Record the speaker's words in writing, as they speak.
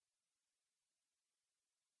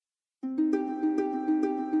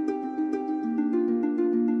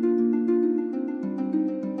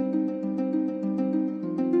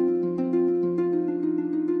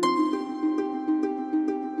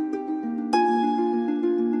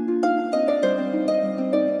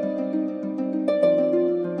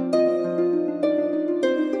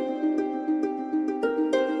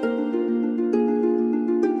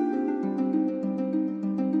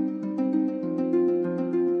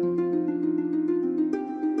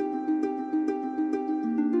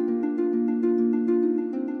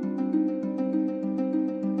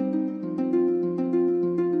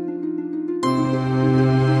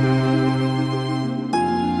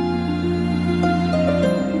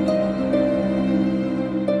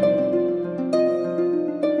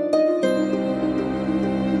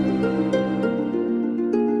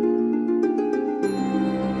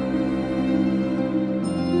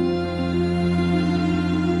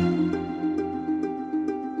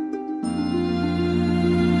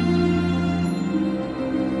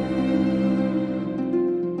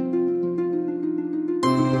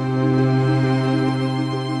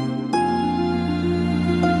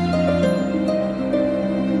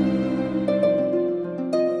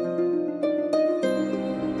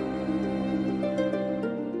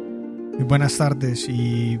buenas tardes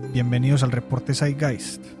y bienvenidos al reporte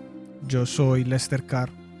Zeitgeist. Yo soy Lester Carr.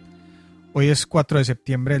 Hoy es 4 de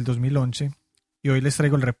septiembre del 2011 y hoy les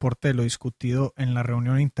traigo el reporte de lo discutido en la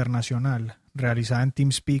reunión internacional realizada en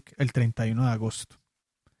TeamSpeak el 31 de agosto.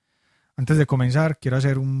 Antes de comenzar, quiero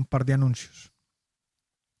hacer un par de anuncios.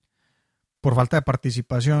 Por falta de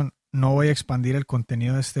participación, no voy a expandir el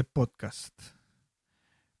contenido de este podcast.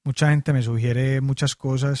 Mucha gente me sugiere muchas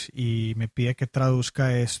cosas y me pide que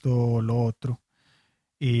traduzca esto o lo otro.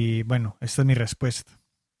 Y bueno, esta es mi respuesta.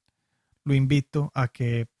 Lo invito a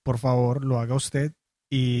que por favor lo haga usted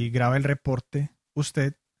y grabe el reporte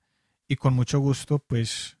usted y con mucho gusto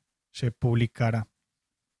pues se publicará.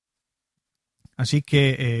 Así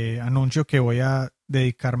que anuncio que voy a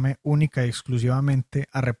dedicarme única y exclusivamente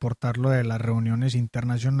a reportar lo de las reuniones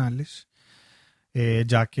internacionales.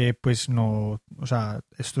 Ya que pues no, o sea,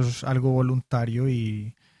 esto es algo voluntario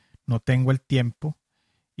y no tengo el tiempo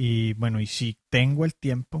y bueno, y si tengo el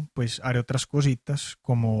tiempo pues haré otras cositas,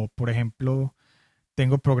 como por ejemplo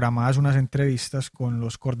tengo programadas unas entrevistas con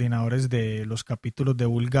los coordinadores de los capítulos de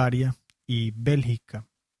Bulgaria y Bélgica,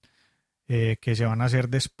 que se van a hacer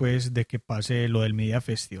después de que pase lo del Media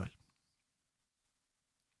Festival.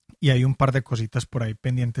 Y hay un par de cositas por ahí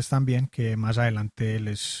pendientes también que más adelante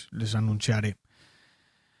les anunciaré.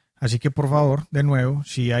 Así que por favor, de nuevo,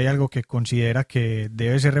 si hay algo que considera que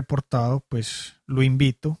debe ser reportado, pues lo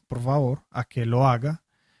invito, por favor, a que lo haga,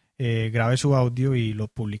 grabe su audio y lo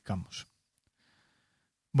publicamos.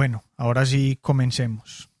 Bueno, ahora sí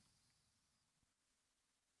comencemos.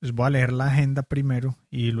 Les voy a leer la agenda primero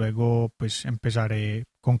y luego pues empezaré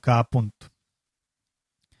con cada punto.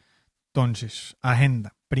 Entonces,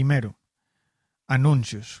 agenda. Primero,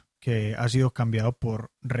 anuncios, que ha sido cambiado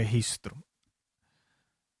por registro.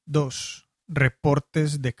 2.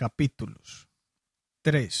 Reportes de capítulos.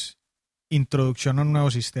 3. Introducción a un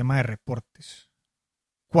nuevo sistema de reportes.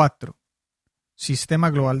 4. Sistema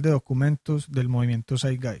global de documentos del movimiento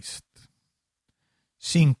Zeitgeist.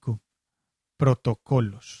 5.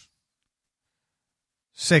 Protocolos.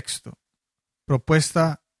 6.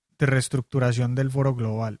 Propuesta de reestructuración del foro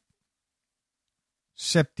global.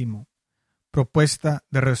 7. Propuesta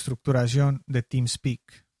de reestructuración de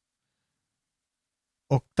TeamSpeak.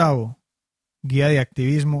 8. Guía de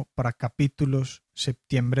activismo para capítulos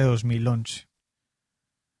septiembre 2011.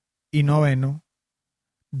 Y 9.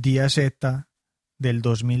 Día Z del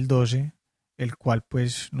 2012, el cual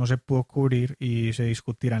pues no se pudo cubrir y se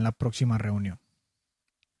discutirá en la próxima reunión.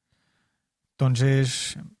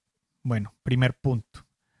 Entonces, bueno, primer punto,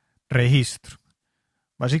 registro.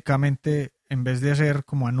 Básicamente, en vez de hacer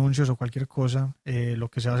como anuncios o cualquier cosa,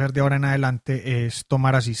 lo que se va a hacer de ahora en adelante es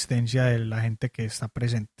tomar asistencia de la gente que está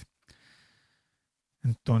presente.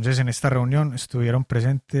 Entonces, en esta reunión estuvieron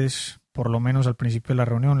presentes, por lo menos al principio de la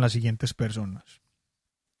reunión, las siguientes personas.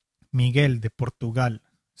 Miguel, de Portugal.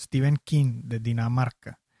 Stephen King, de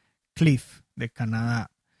Dinamarca. Cliff, de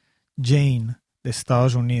Canadá. Jane, de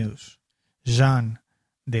Estados Unidos. Jean,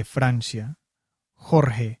 de Francia.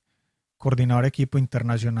 Jorge, coordinador equipo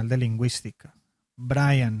internacional de lingüística.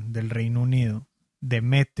 Brian, del Reino Unido.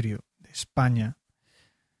 Demetrio, de España.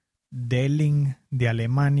 Delling, de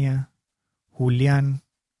Alemania. Julián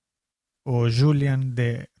o Julian,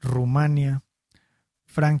 de Rumania.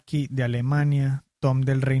 Frankie, de Alemania. Tom,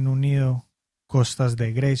 del Reino Unido. Costas,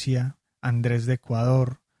 de Grecia. Andrés, de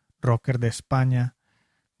Ecuador. Rocker, de España.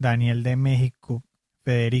 Daniel, de México.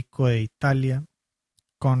 Federico, de Italia.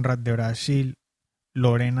 Conrad, de Brasil.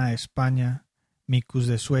 Lorena, de España. Mikus,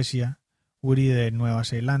 de Suecia. Uri, de Nueva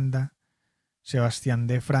Zelanda. Sebastián,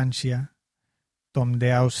 de Francia. Tom,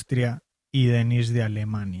 de Austria. Y Denis, de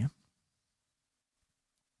Alemania.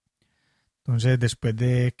 Entonces, después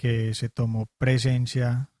de que se tomó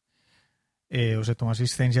presencia o se tomó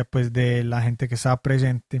asistencia pues de la gente que estaba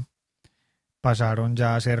presente, pasaron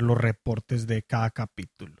ya a hacer los reportes de cada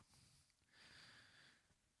capítulo.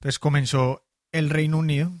 Entonces comenzó el Reino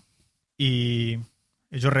Unido y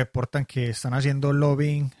ellos reportan que están haciendo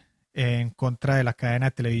lobbying en contra de la cadena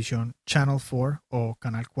de televisión Channel 4 o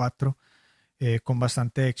Canal 4 con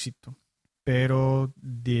bastante éxito. Pero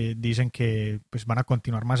dicen que pues van a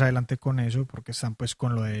continuar más adelante con eso porque están pues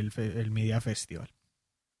con lo del el Media Festival.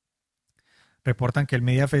 Reportan que el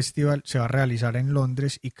Media Festival se va a realizar en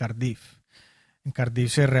Londres y Cardiff. En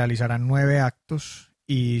Cardiff se realizarán 9 actos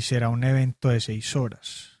y será un evento de 6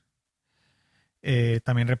 horas.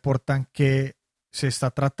 También reportan que se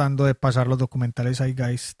está tratando de pasar los documentales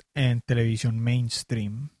Zeitgeist en televisión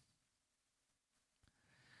mainstream.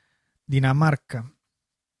 Dinamarca.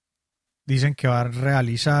 Dicen que va a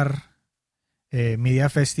realizar Media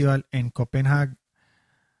Festival en Copenhague.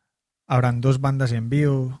 Habrán 2 bandas en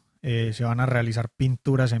vivo. se van a realizar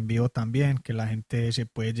pinturas en vivo también que la gente se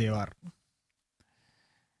puede llevar.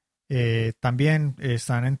 También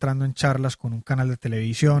están entrando en charlas con un canal de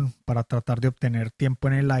televisión para tratar de obtener tiempo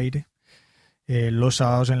en el aire los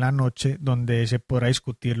sábados en la noche, donde se podrá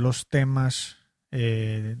discutir los temas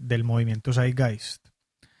del movimiento Zeitgeist.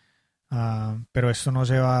 Pero esto no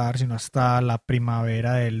se va a dar sino hasta la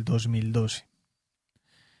primavera del 2012.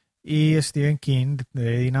 Y Stephen King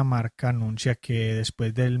de Dinamarca anuncia que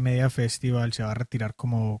después del Media Festival se va a retirar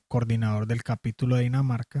como coordinador del capítulo de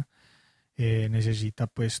Dinamarca. Necesita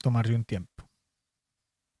pues tomarse un tiempo.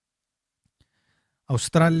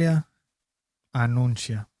 Australia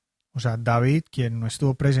anuncia, o sea, David, quien no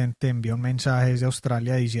estuvo presente, envió un mensaje desde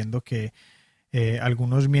Australia diciendo que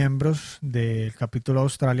algunos miembros del capítulo de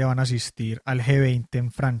Australia van a asistir al G20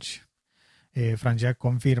 en Francia. Francia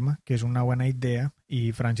confirma que es una buena idea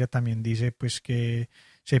y Francia también dice pues que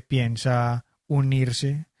se piensa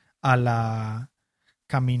unirse a la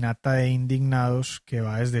caminata de indignados que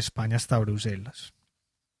va desde España hasta Bruselas.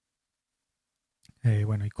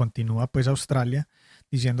 Bueno, y continúa pues Australia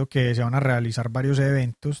diciendo que se van a realizar varios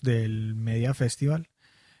eventos del Media Festival.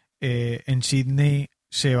 En Sydney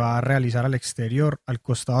se va a realizar al exterior, al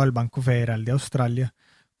costado del Banco Federal de Australia,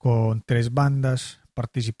 con 3 bandas,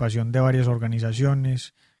 participación de varias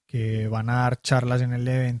organizaciones que van a dar charlas en el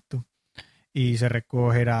evento y se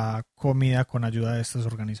recogerá comida con ayuda de estas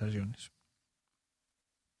organizaciones.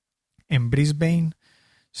 En Brisbane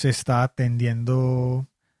se está atendiendo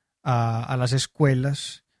a las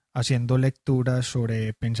escuelas haciendo lecturas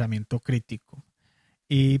sobre pensamiento crítico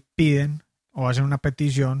y piden o hacen una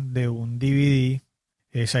petición de un DVD,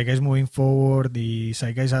 Zeitgeist Moving Forward y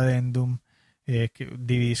Zeitgeist Addendum,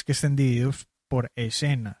 DVDs que estén divididos por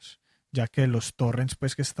escenas, ya que los torrents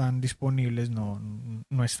pues, que están disponibles no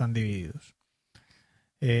están divididos.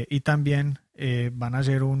 Y también van a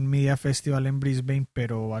hacer un Media Festival en Brisbane,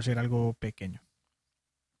 pero va a ser algo pequeño.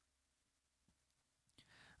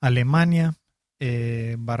 Alemania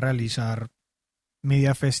va a realizar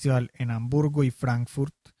Media Festival en Hamburgo y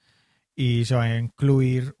Frankfurt y se va a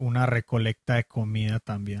incluir una recolecta de comida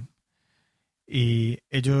también. Y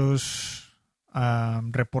ellos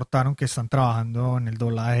reportaron que están trabajando en el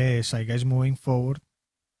doblaje de Zeitgeist Moving Forward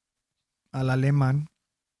al alemán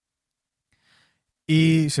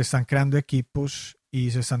y se están creando equipos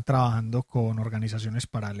y se están trabajando con organizaciones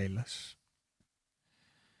paralelas.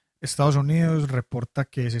 Estados Unidos reporta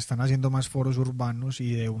que se están haciendo más foros urbanos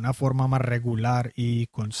y de una forma más regular y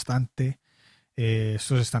constante.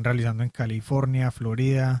 Estos se están realizando en California,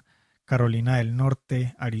 Florida, Carolina del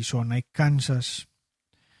Norte, Arizona y Kansas.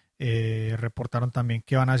 Reportaron también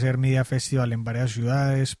que van a hacer Media Festival en varias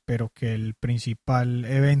ciudades, pero que el principal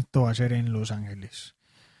evento va a ser en Los Ángeles.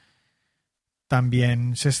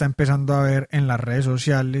 También se está empezando a ver en las redes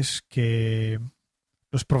sociales que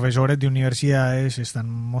los profesores de universidades están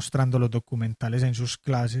mostrando los documentales en sus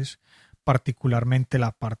clases, particularmente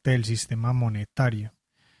la parte del sistema monetario.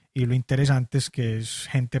 Y lo interesante es que es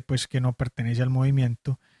gente pues que no pertenece al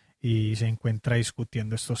movimiento y se encuentra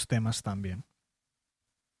discutiendo estos temas también.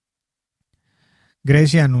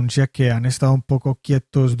 Grecia anuncia que han estado un poco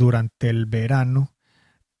quietos durante el verano,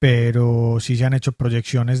 pero sí se han hecho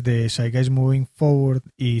proyecciones de Zeitgeist Moving Forward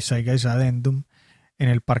y Zeitgeist Addendum en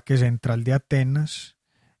el Parque Central de Atenas,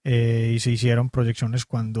 y se hicieron proyecciones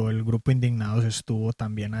cuando el grupo Indignados estuvo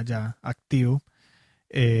también allá activo.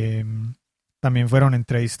 También fueron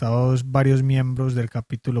entrevistados varios miembros del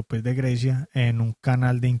capítulo pues, de Grecia en un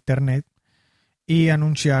canal de internet y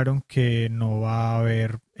anunciaron que no va a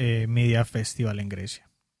haber Media Festival en Grecia.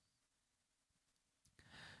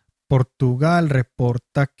 Portugal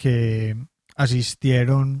reporta que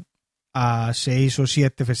asistieron a 6 o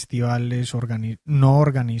 7 festivales no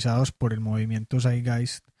organizados por el movimiento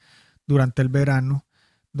Zeitgeist durante el verano,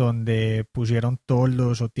 donde pusieron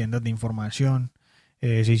toldos o tiendas de información,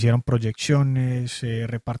 se hicieron proyecciones, se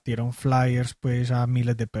repartieron flyers pues, a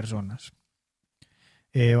miles de personas.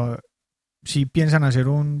 Sí piensan hacer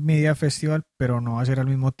un Media Festival, pero no va a ser al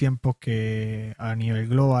mismo tiempo que a nivel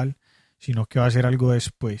global, sino que va a ser algo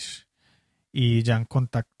después. Y ya han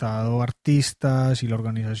contactado artistas y la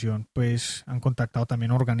organización, pues han contactado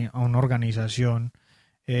también a una organización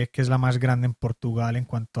que es la más grande en Portugal en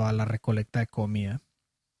cuanto a la recolecta de comida.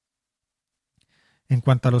 En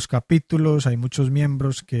cuanto a los capítulos, hay muchos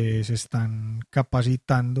miembros que se están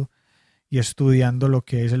capacitando y estudiando lo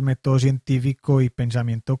que es el método científico y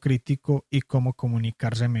pensamiento crítico y cómo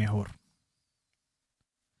comunicarse mejor.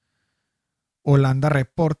 Holanda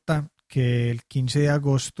reporta que el 15 de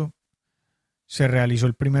agosto se realizó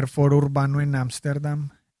el primer foro urbano en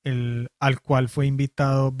Ámsterdam, al cual fue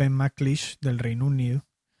invitado Ben McLeish del Reino Unido.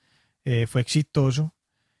 Fue exitoso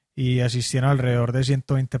y asistieron alrededor de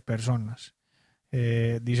 120 personas.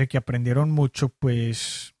 Dice que aprendieron mucho,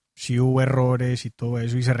 pues sí hubo errores y todo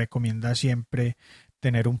eso, y se recomienda siempre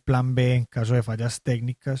tener un plan B en caso de fallas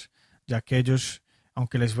técnicas, ya que ellos,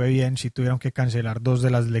 aunque les fue bien, sí tuvieron que cancelar 2 de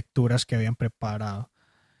las lecturas que habían preparado.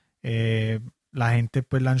 La gente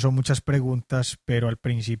pues lanzó muchas preguntas, pero al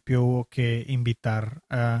principio hubo que invitar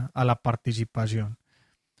a la participación.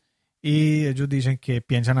 Y ellos dicen que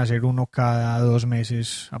piensan hacer uno cada 2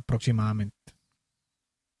 meses aproximadamente.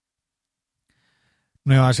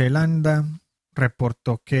 Nueva Zelanda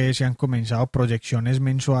reportó que se han comenzado proyecciones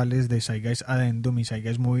mensuales de Zeitgeist Addendum y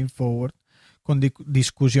Zeitgeist Moving Forward con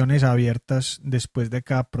discusiones abiertas después de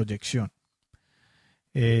cada proyección.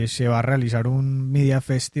 Se va a realizar un Media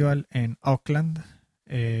Festival en Auckland.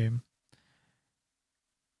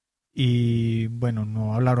 Y bueno,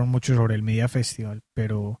 no hablaron mucho sobre el Media Festival,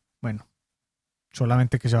 pero bueno,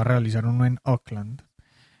 solamente que se va a realizar uno en Auckland.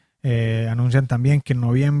 Anuncian también que en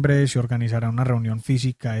noviembre se organizará una reunión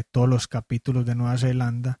física de todos los capítulos de Nueva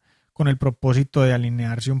Zelanda con el propósito de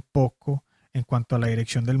alinearse un poco en cuanto a la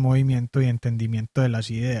dirección del movimiento y entendimiento de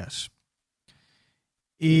las ideas.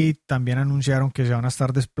 Y también anunciaron que se van a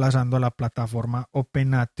estar desplazando a la plataforma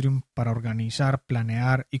Open Atrium para organizar,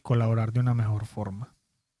 planear y colaborar de una mejor forma.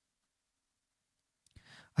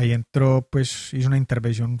 Ahí entró, pues hizo una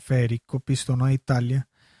intervención Federico Pistono de Italia,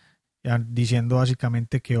 diciendo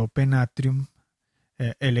básicamente que Open Atrium,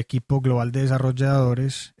 el equipo global de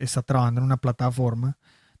desarrolladores, está trabajando en una plataforma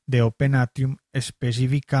de Open Atrium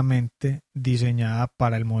específicamente diseñada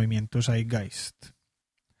para el movimiento Zeitgeist.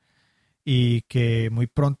 Y que muy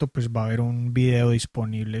pronto pues va a haber un video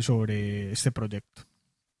disponible sobre este proyecto.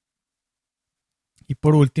 Y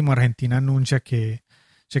por último, Argentina anuncia que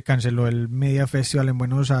se canceló el Media Festival en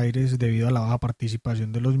Buenos Aires debido a la baja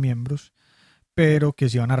participación de los miembros, pero que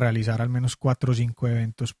se iban a realizar al menos 4 o 5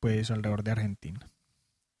 eventos pues alrededor de Argentina.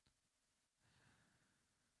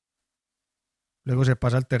 Luego se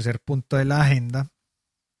pasa al tercer punto de la agenda,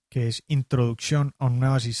 que es introducción a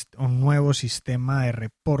un nuevo sistema de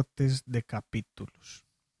reportes de capítulos.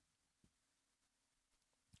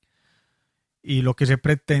 Y lo que se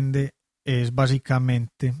pretende es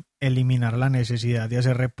básicamente eliminar la necesidad de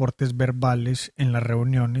hacer reportes verbales en las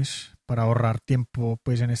reuniones para ahorrar tiempo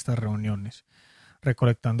pues en estas reuniones,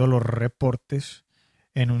 recolectando los reportes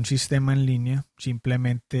en un sistema en línea,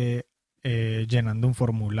 simplemente llenando un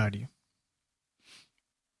formulario.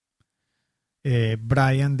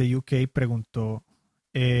 Brian de UK preguntó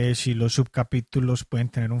si los subcapítulos pueden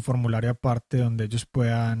tener un formulario aparte donde ellos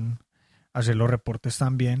puedan hacer los reportes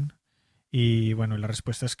también. Y bueno, la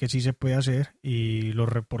respuesta es que sí se puede hacer, y los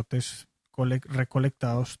reportes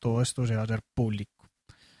recolectados, todo esto se va a hacer público.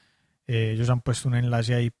 Ellos han puesto un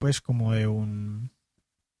enlace ahí pues como de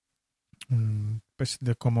pues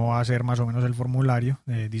de cómo va a ser más o menos el formulario.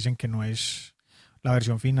 Dicen que no es la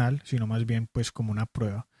versión final, sino más bien pues como una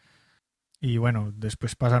prueba. Y bueno,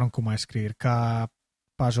 después pasaron como a escribir cada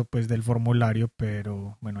paso pues del formulario,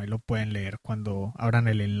 pero bueno, ahí lo pueden leer cuando abran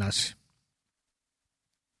el enlace.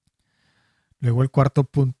 Luego el cuarto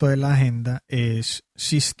punto de la agenda es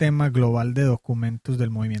Sistema Global de Documentos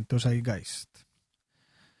del Movimiento Zeitgeist.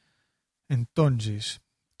 Entonces,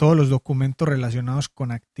 todos los documentos relacionados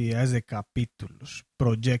con actividades de capítulos,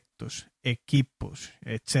 proyectos, equipos,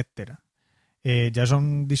 etc., ya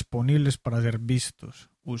son disponibles para ser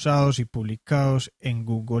vistos, usados y publicados en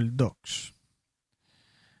Google Docs.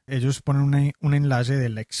 Ellos ponen un enlace de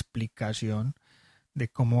la explicación de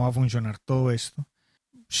cómo va a funcionar todo esto.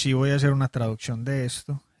 Sí voy a hacer una traducción de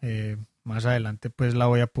esto, más adelante pues la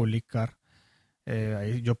voy a publicar.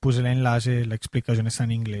 Ahí yo puse el enlace, la explicación está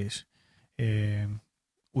en inglés.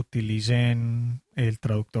 Utilicen el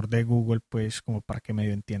traductor de Google pues como para que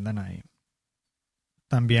medio entiendan ahí.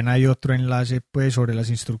 También hay otro enlace pues sobre las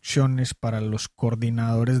instrucciones para los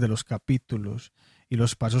coordinadores de los capítulos y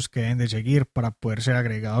los pasos que deben de seguir para poder ser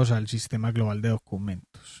agregados al sistema global de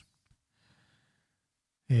documentos.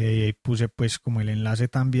 Y ahí puse pues como el enlace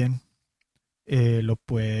también. Lo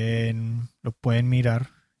pueden mirar.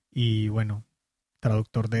 Y bueno,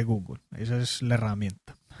 traductor de Google, esa es la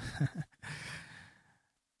herramienta.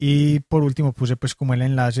 Y por último puse pues como el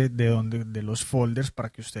enlace de los folders para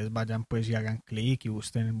que ustedes vayan pues y hagan clic y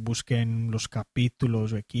busquen los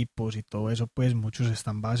capítulos o equipos y todo eso. Pues muchos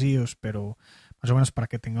están vacíos, pero más o menos para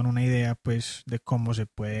que tengan una idea pues de cómo se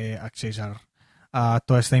puede accesar a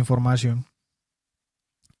toda esta información.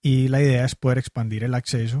 Y la idea es poder expandir el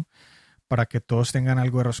acceso para que todos tengan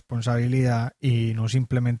algo de responsabilidad y no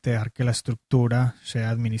simplemente dejar que la estructura sea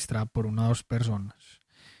administrada por una o dos personas.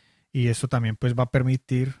 Y esto también pues va a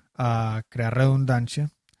permitir crear redundancia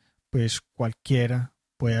pues cualquiera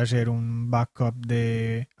puede hacer un backup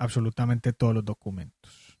de absolutamente todos los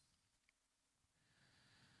documentos.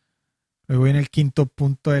 Luego viene el quinto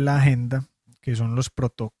punto de la agenda, que son los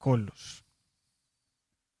protocolos.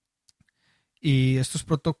 Y estos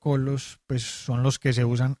protocolos pues son los que se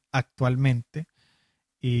usan actualmente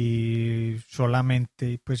y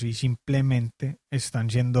solamente pues y simplemente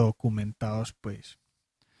están siendo documentados pues.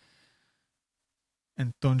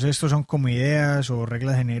 Entonces estos son como ideas o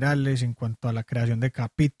reglas generales en cuanto a la creación de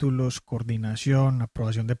capítulos, coordinación,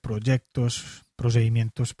 aprobación de proyectos,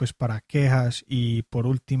 procedimientos pues para quejas y por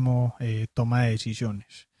último toma de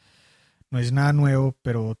decisiones. No es nada nuevo,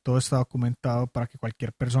 pero todo está documentado para que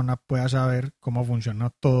cualquier persona pueda saber cómo funciona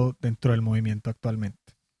todo dentro del movimiento actualmente.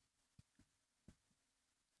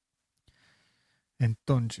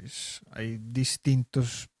 Entonces, hay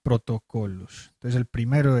distintos protocolos. Entonces, el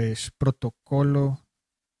primero es protocolo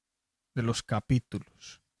de los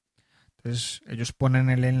capítulos. Entonces, ellos ponen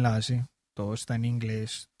el enlace, todo está en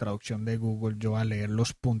inglés, traducción de Google, yo voy a leer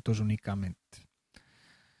los puntos únicamente.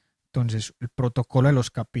 Entonces, el protocolo de los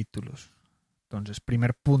capítulos. Entonces,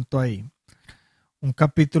 primer punto ahí. Un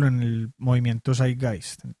capítulo en el movimiento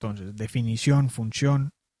Zeitgeist. Entonces, definición,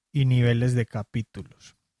 función y niveles de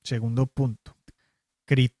capítulos. Segundo punto.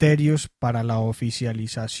 Criterios para la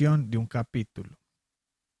oficialización de un capítulo.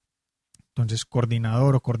 Entonces,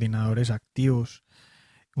 coordinador o coordinadores activos,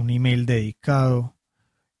 un email dedicado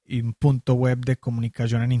y un punto web de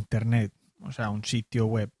comunicación en Internet, o sea, un sitio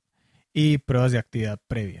web y pruebas de actividad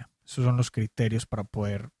previa. Esos son los criterios para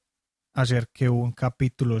poder hacer que un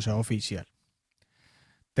capítulo sea oficial.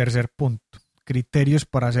 Tercer punto, criterios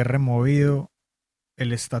para ser removido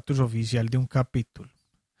el estatus oficial de un capítulo.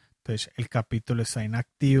 Entonces, el capítulo está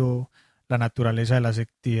inactivo, la naturaleza de las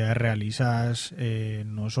actividades realizadas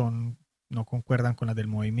no concuerdan con las del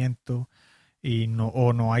movimiento y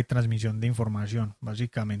no hay transmisión de información.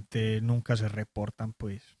 Básicamente nunca se reportan,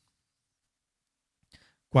 pues.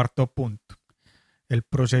 Cuarto punto, el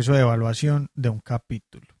proceso de evaluación de un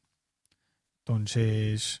capítulo.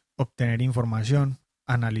 Entonces, obtener información,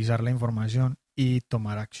 analizar la información y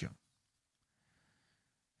tomar acción.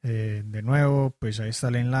 De nuevo, pues ahí está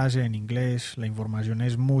el enlace en inglés, la información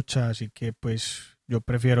es mucha, así que pues yo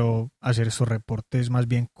prefiero hacer estos reportes más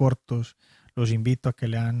bien cortos. Los invito a que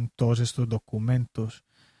lean todos estos documentos,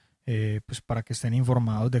 pues para que estén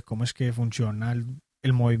informados de cómo es que funciona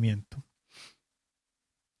el movimiento.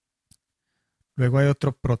 Luego hay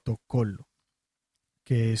otro protocolo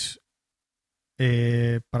que es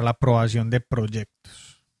para la aprobación de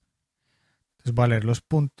proyectos. Entonces voy a leer los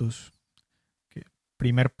puntos.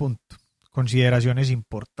 Primer punto, consideraciones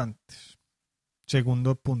importantes.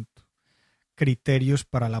 Segundo punto, criterios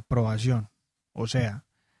para la aprobación, o sea,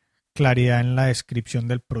 claridad en la descripción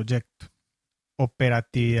del proyecto,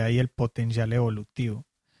 operatividad y el potencial evolutivo,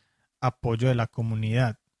 apoyo de la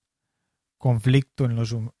comunidad, conflicto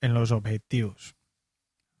en los objetivos.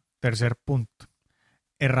 Tercer punto,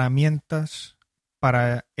 herramientas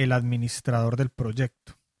para el administrador del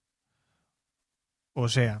proyecto, o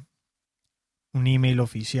sea, un email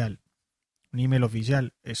oficial. Un email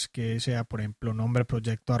oficial es que sea, por ejemplo,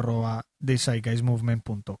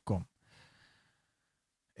 nombreproyecto@thezeitgeistmovement.com.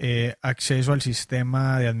 Acceso al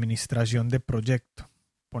sistema de administración de proyecto.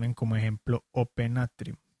 Ponen como ejemplo Open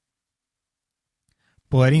Atrium.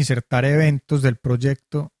 Poder insertar eventos del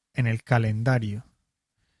proyecto en el calendario.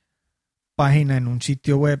 Página en un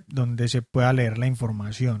sitio web donde se pueda leer la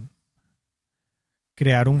información.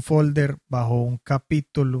 Crear un folder bajo un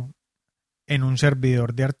capítulo en un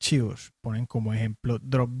servidor de archivos, ponen como ejemplo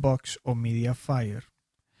Dropbox o Mediafire,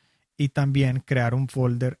 y también crear un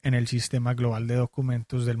folder en el sistema global de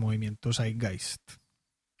documentos del movimiento Zeitgeist.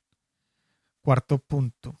 Cuarto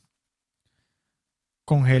punto,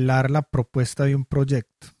 congelar la propuesta de un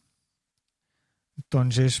proyecto.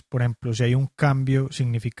 Entonces, por ejemplo, si hay un cambio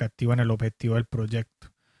significativo en el objetivo del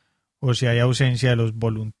proyecto, o si hay ausencia de los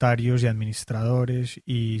voluntarios y administradores,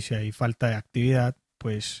 y si hay falta de actividad,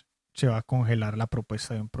 pues se va a congelar la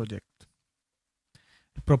propuesta de un proyecto.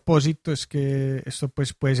 El propósito es que esto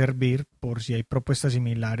pues puede servir por si hay propuestas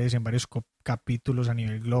similares en varios capítulos a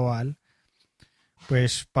nivel global,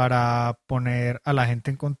 pues para poner a la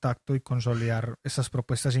gente en contacto y consolidar estas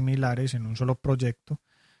propuestas similares en un solo proyecto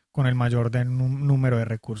con el mayor número de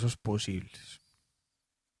recursos posibles.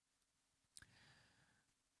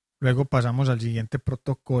 Luego pasamos al siguiente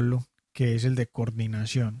protocolo, que es el de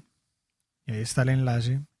coordinación. Y ahí está el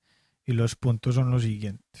enlace. Y los puntos son los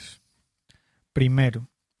siguientes. Primero,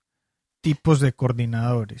 tipos de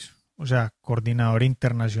coordinadores, o sea, coordinador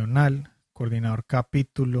internacional, coordinador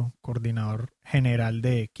capítulo, coordinador general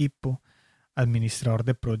de equipo, administrador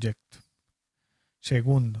de proyecto.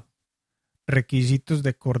 Segundo, requisitos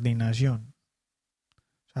de coordinación.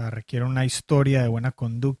 O sea, requiere una historia de buena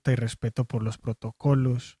conducta y respeto por los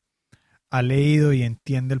protocolos. Ha leído y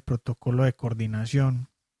entiende el protocolo de coordinación.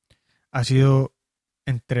 Ha sido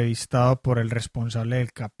entrevistado por el responsable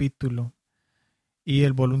del capítulo. Y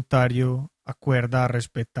el voluntario acuerda a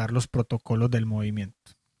respetar los protocolos del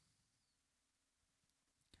movimiento.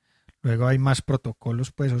 Luego hay más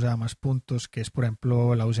protocolos, pues, o sea, más puntos, que es, por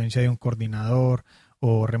ejemplo, la ausencia de un coordinador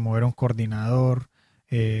o remover un coordinador,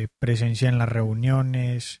 presencia en las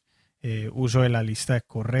reuniones, uso de la lista de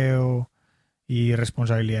correo y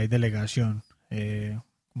responsabilidad y delegación.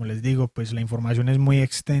 Como les digo, pues la información es muy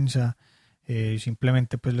extensa.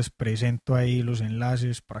 Simplemente pues les presento ahí los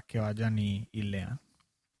enlaces para que vayan y lean.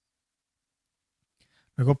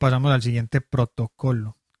 Luego pasamos al siguiente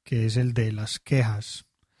protocolo, que es el de las quejas.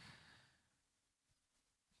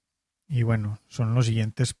 Y bueno, son los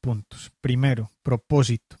siguientes puntos. Primero,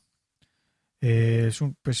 propósito.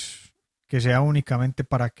 Pues que sea únicamente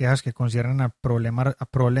para quejas que conciernan a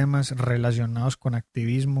problemas relacionados con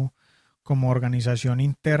activismo como organización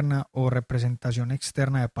interna o representación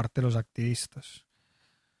externa de parte de los activistas.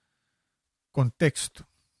 Contexto.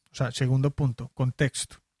 O sea, segundo punto,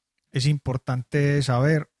 contexto. Es importante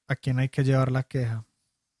saber a quién hay que llevar la queja.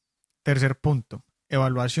 Tercer punto,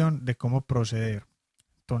 evaluación de cómo proceder.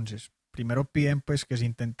 Entonces, primero piden pues que se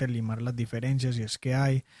intente limar las diferencias si es que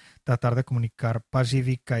hay, tratar de comunicar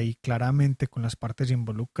pacífica y claramente con las partes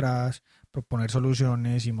involucradas, proponer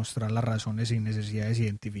soluciones y mostrar las razones y necesidades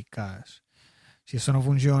identificadas. Si esto no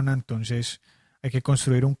funciona, entonces hay que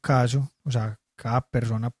construir un caso, o sea, cada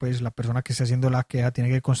persona, pues la persona que está haciendo la queja tiene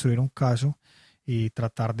que construir un caso y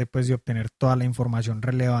tratar de, pues, de obtener toda la información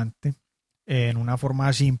relevante en una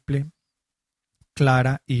forma simple,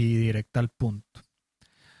 clara y directa al punto.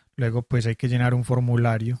 Luego pues hay que llenar un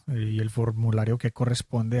formulario y el formulario que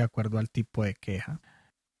corresponde de acuerdo al tipo de queja.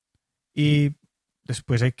 Y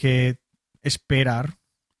después hay que esperar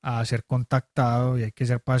a ser contactado y hay que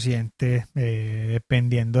ser paciente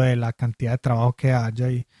dependiendo de la cantidad de trabajo que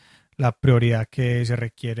haya y la prioridad que se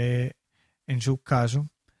requiere en su caso.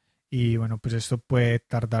 Y bueno, pues esto puede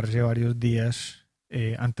tardarse varios días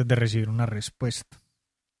antes de recibir una respuesta.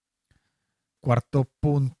 Cuarto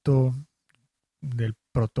punto del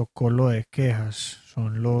protocolo de quejas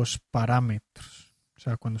son los parámetros. O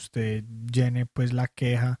sea, cuando usted llene pues la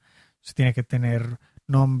queja, usted tiene que tener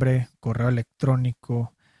nombre, correo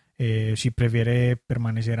electrónico, si prefiere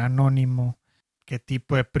permanecer anónimo, qué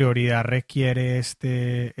tipo de prioridad requiere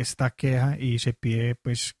esta queja y se pide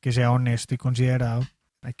pues que sea honesto y considerado.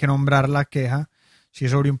 Hay que nombrar la queja. Si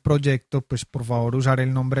es sobre un proyecto, pues por favor usar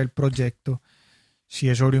el nombre del proyecto. Si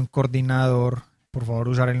es sobre un coordinador, por favor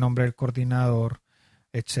usar el nombre del coordinador,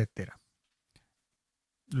 etcétera.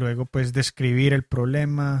 Luego pues describir el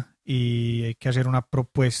problema y hay que hacer una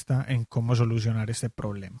propuesta en cómo solucionar este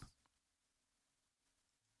problema.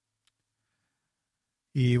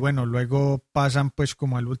 Y bueno, luego pasan pues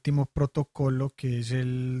como al último protocolo, que es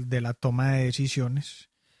el de la toma de decisiones.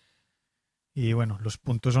 Y bueno, los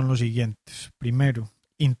puntos son los siguientes. Primero,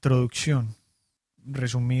 introducción.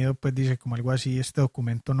 Resumido, pues dice como algo así: este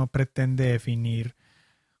documento no pretende definir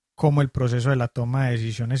cómo el proceso de la toma de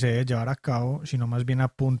decisiones se debe llevar a cabo, sino más bien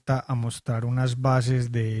apunta a mostrar unas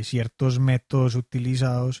bases de ciertos métodos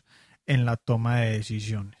utilizados en la toma de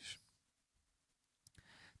decisiones.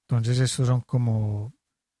 Entonces estos son como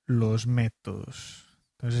los métodos.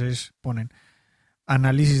 Entonces ponen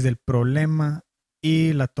análisis del problema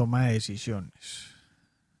y la toma de decisiones.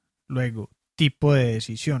 Luego, tipo de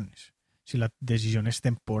decisiones, si la decisión es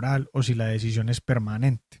temporal o si la decisión es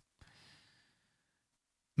permanente.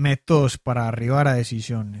 Métodos para arribar a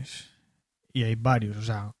decisiones, y hay varios, o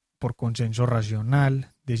sea, por consenso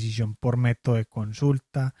racional, decisión por método de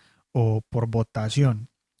consulta o por votación.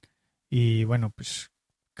 Y bueno, pues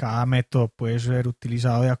cada método puede ser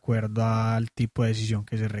utilizado de acuerdo al tipo de decisión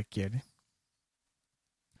que se requiere.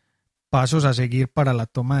 Pasos a seguir para la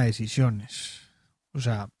toma de decisiones, o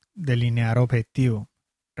sea, delinear objetivo,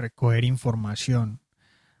 recoger información,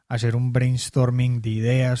 hacer un brainstorming de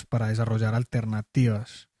ideas para desarrollar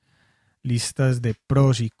alternativas, listas de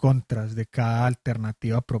pros y contras de cada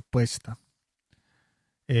alternativa propuesta.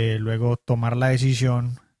 Luego tomar la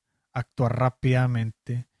decisión, actuar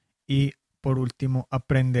rápidamente y por último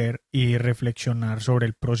aprender y reflexionar sobre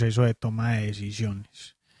el proceso de toma de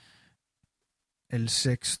decisiones. El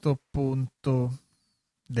sexto punto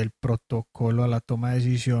del protocolo a la toma de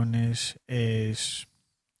decisiones es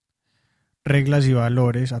reglas y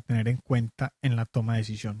valores a tener en cuenta en la toma de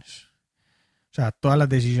decisiones. O sea, todas las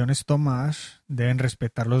decisiones tomadas deben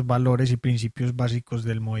respetar los valores y principios básicos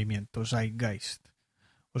del movimiento Zeitgeist.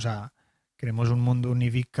 O sea, queremos un mundo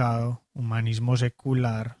unificado, humanismo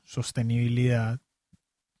secular, sostenibilidad,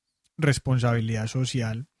 responsabilidad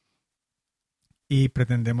social y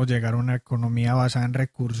pretendemos llegar a una economía basada en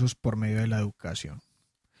recursos por medio de la educación.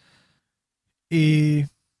 Y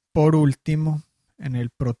por último, en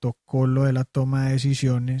el protocolo de la toma de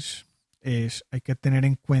decisiones hay que tener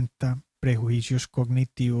en cuenta prejuicios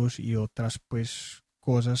cognitivos y otras pues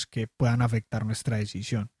cosas que puedan afectar nuestra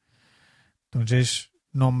decisión. Entonces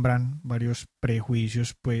nombran varios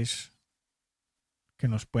prejuicios pues que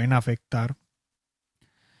nos pueden afectar.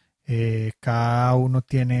 Cada uno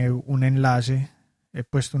tiene un enlace. He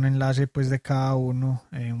puesto un enlace pues de cada uno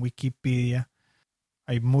en Wikipedia.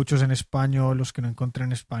 Hay muchos en español, los que no encontré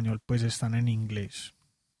en español pues están en inglés.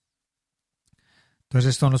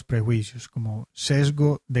 Entonces estos son los prejuicios, como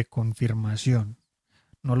sesgo de confirmación.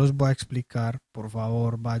 No los voy a explicar, por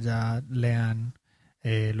favor, lean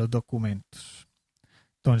los documentos.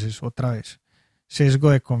 Entonces, otra vez,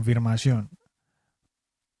 sesgo de confirmación,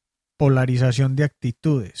 polarización de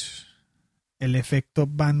actitudes, el efecto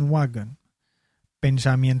bandwagon,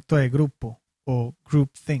 pensamiento de grupo o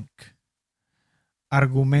groupthink,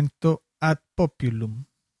 argumento ad populum,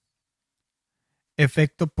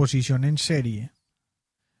 efecto posición en serie,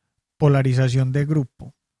 polarización de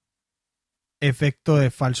grupo, efecto de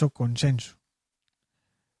falso consenso,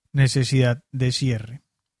 necesidad de cierre.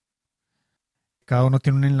 Cada uno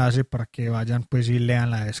tiene un enlace para que vayan pues y lean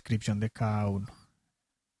la descripción de cada uno.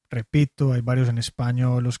 Repito, hay varios en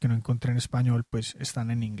español, los que no encontré en español pues están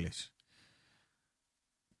en inglés.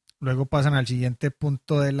 Luego pasan al siguiente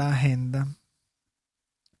punto de la agenda,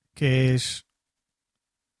 que es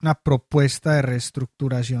una propuesta de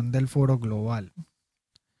reestructuración del foro global.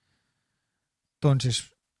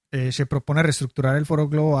 Entonces, se propone reestructurar el foro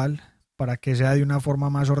global para que sea de una forma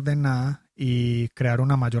más ordenada y crear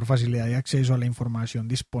una mayor facilidad de acceso a la información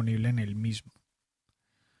disponible en el mismo.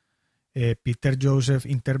 Peter Joseph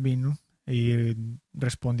intervino y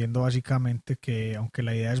respondiendo básicamente que aunque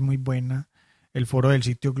la idea es muy buena, el foro del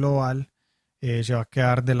sitio global se va a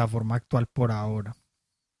quedar de la forma actual por ahora.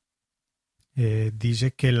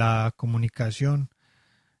 Dice que la comunicación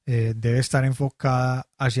debe estar enfocada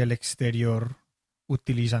hacia el exterior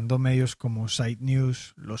utilizando medios como Site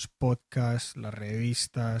News, los podcasts, las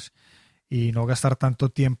revistas y no gastar tanto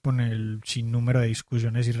tiempo en el sinnúmero de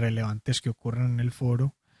discusiones irrelevantes que ocurren en el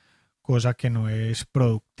foro, cosa que no es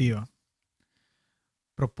productiva.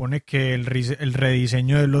 Propone que el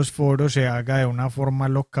rediseño de los foros se haga de una forma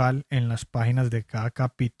local en las páginas de cada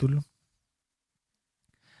capítulo.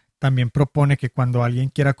 También propone que cuando alguien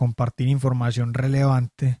quiera compartir información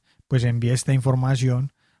relevante, pues envíe esta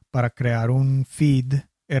información para crear un feed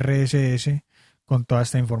RSS con toda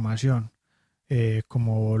esta información,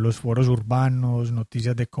 como los foros urbanos,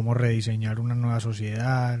 noticias de cómo rediseñar una nueva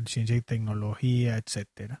sociedad, ciencia y tecnología,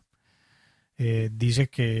 etcétera. Dice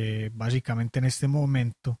que básicamente en este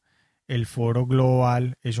momento el foro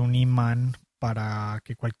global es un imán para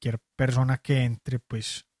que cualquier persona que entre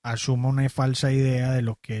pues asuma una falsa idea de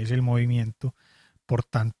lo que es el movimiento por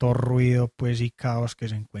tanto ruido pues y caos que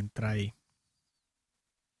se encuentra ahí.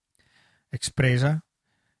 Expresa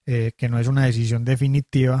que no es una decisión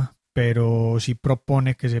definitiva, pero sí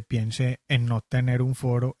propone que se piense en no tener un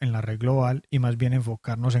foro en la red global y más bien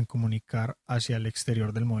enfocarnos en comunicar hacia el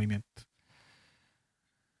exterior del movimiento.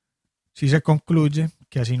 Sí se concluye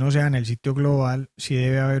que así no sea en el sitio global, sí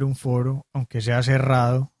debe haber un foro, aunque sea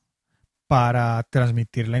cerrado, para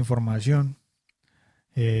transmitir la información.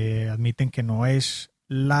 Admiten que no es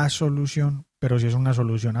la solución, pero sí es una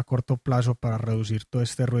solución a corto plazo para reducir todo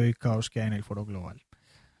este ruido y caos que hay en el foro global.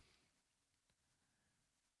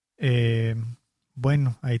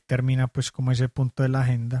 Bueno, ahí termina pues como ese punto de la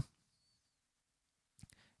agenda.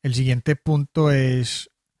 El siguiente punto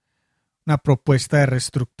es una propuesta de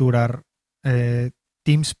reestructurar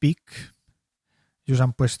TeamSpeak. Ellos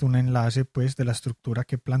han puesto un enlace pues de la estructura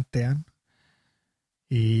que plantean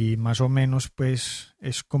y más o menos pues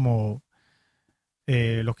es como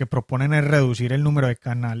lo que proponen es reducir el número de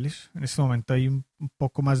canales. En este momento hay un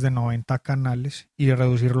poco más de 90 canales y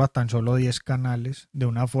reducirlo a tan solo 10 canales de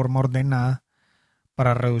una forma ordenada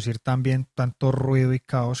para reducir también tanto ruido y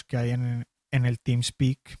caos que hay en el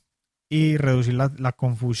TeamSpeak y reducir la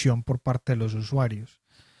confusión por parte de los usuarios.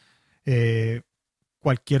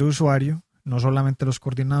 Cualquier usuario, no solamente los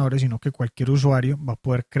coordinadores, sino que cualquier usuario va a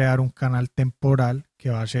poder crear un canal temporal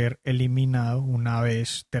que va a ser eliminado una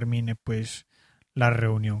vez termine pues la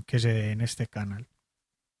reunión que se dé en este canal.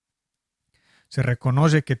 Se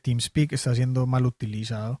reconoce que TeamSpeak está siendo mal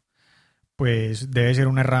utilizado pues debe ser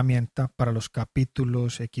una herramienta para los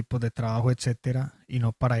capítulos, equipos de trabajo, etcétera, y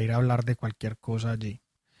no para ir a hablar de cualquier cosa allí.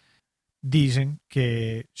 Dicen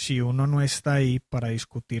que si uno no está ahí para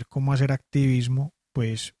discutir cómo hacer activismo,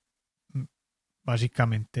 pues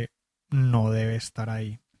básicamente no debe estar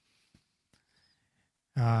ahí.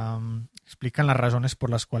 Explican las razones por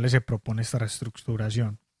las cuales se propone esta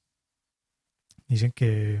reestructuración. Dicen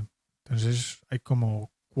que entonces hay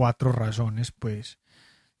como 4 razones, pues.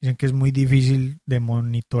 Dicen que es muy difícil de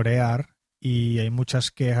monitorear y hay muchas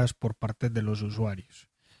quejas por parte de los usuarios.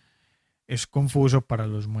 Es confuso para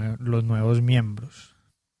los nuevos miembros.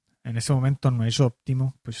 En este momento no es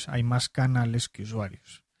óptimo, pues hay más canales que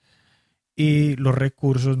usuarios. Y los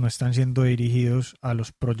recursos no están siendo dirigidos a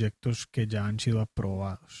los proyectos que ya han sido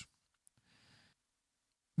aprobados.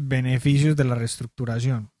 Beneficios de la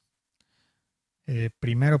reestructuración.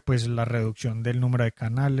 Primero, pues la reducción del número de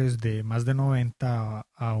canales de más de 90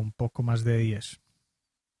 a un poco más de 10.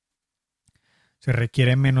 Se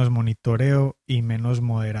requiere menos monitoreo y menos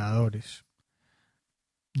moderadores.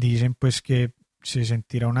 Dicen pues que se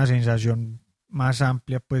sentirá una sensación más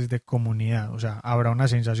amplia pues de comunidad, o sea, habrá una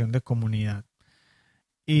sensación de comunidad.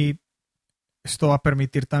 Y esto va a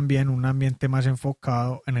permitir también un ambiente más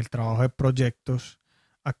enfocado en el trabajo de proyectos,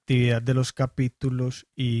 actividad de los capítulos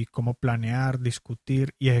y cómo planear,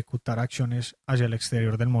 discutir y ejecutar acciones hacia el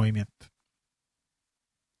exterior del movimiento.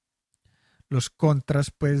 Los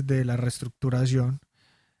contras pues de la reestructuración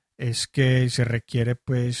es que se requiere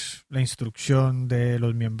pues la instrucción de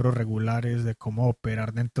los miembros regulares de cómo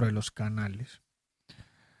operar dentro de los canales.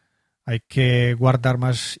 Hay que guardar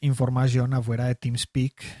más información afuera de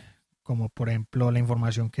TeamSpeak, como por ejemplo la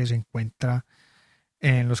información que se encuentra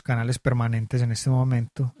en los canales permanentes en este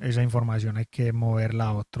momento. Esa información hay que moverla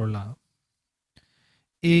a otro lado.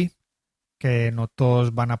 Y que no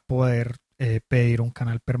todos van a poder pedir un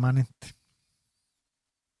canal permanente.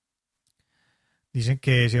 Dicen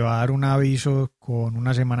que se va a dar un aviso con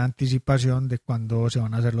una semana de anticipación de cuándo se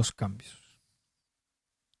van a hacer los cambios.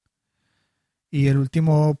 Y el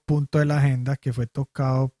último punto de la agenda que fue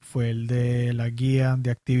tocado fue el de la guía de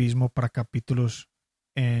activismo para capítulos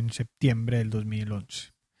en septiembre del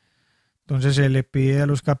 2011. Entonces se le pide a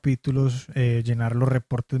los capítulos llenar los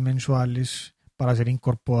reportes mensuales para ser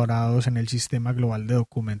incorporados en el sistema global de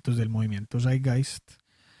documentos del movimiento Zeitgeist,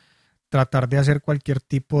 tratar de hacer cualquier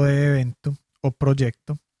tipo de evento o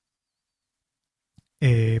proyecto,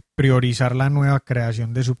 priorizar la nueva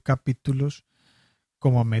creación de subcapítulos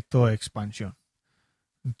como método de expansión.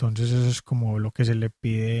 Entonces eso es como lo que se le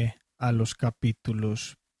pide a los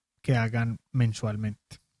capítulos que hagan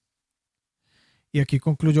mensualmente. Y aquí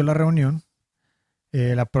concluyo la reunión.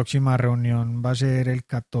 La próxima reunión va a ser el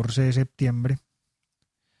 14 de septiembre.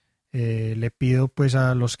 Le pido pues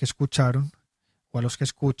a los que escucharon o a los que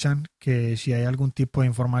escuchan que si hay algún tipo de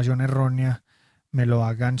información errónea me lo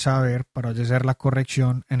hagan saber para hacer la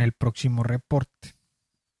corrección en el próximo reporte.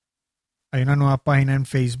 Hay una nueva página en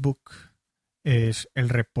Facebook, es el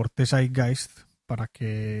reporte Zeitgeist, para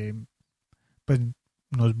que pues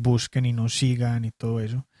nos busquen y nos sigan y todo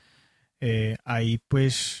eso. Ahí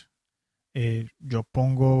pues yo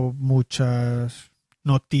pongo muchas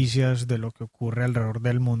noticias de lo que ocurre alrededor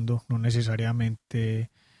del mundo, no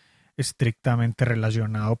necesariamente estrictamente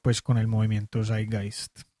relacionado pues con el movimiento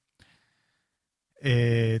Zeitgeist.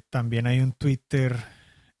 También hay un Twitter,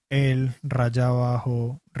 el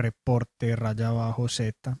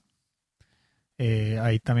 _reporte_z.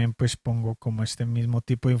 Ahí también pues pongo como este mismo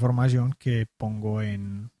tipo de información que pongo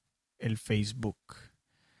en el Facebook.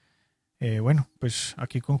 Bueno, pues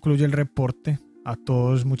aquí concluye el reporte. A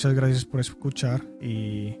todos muchas gracias por escuchar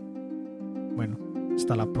y bueno,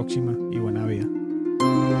 hasta la próxima y buena vida.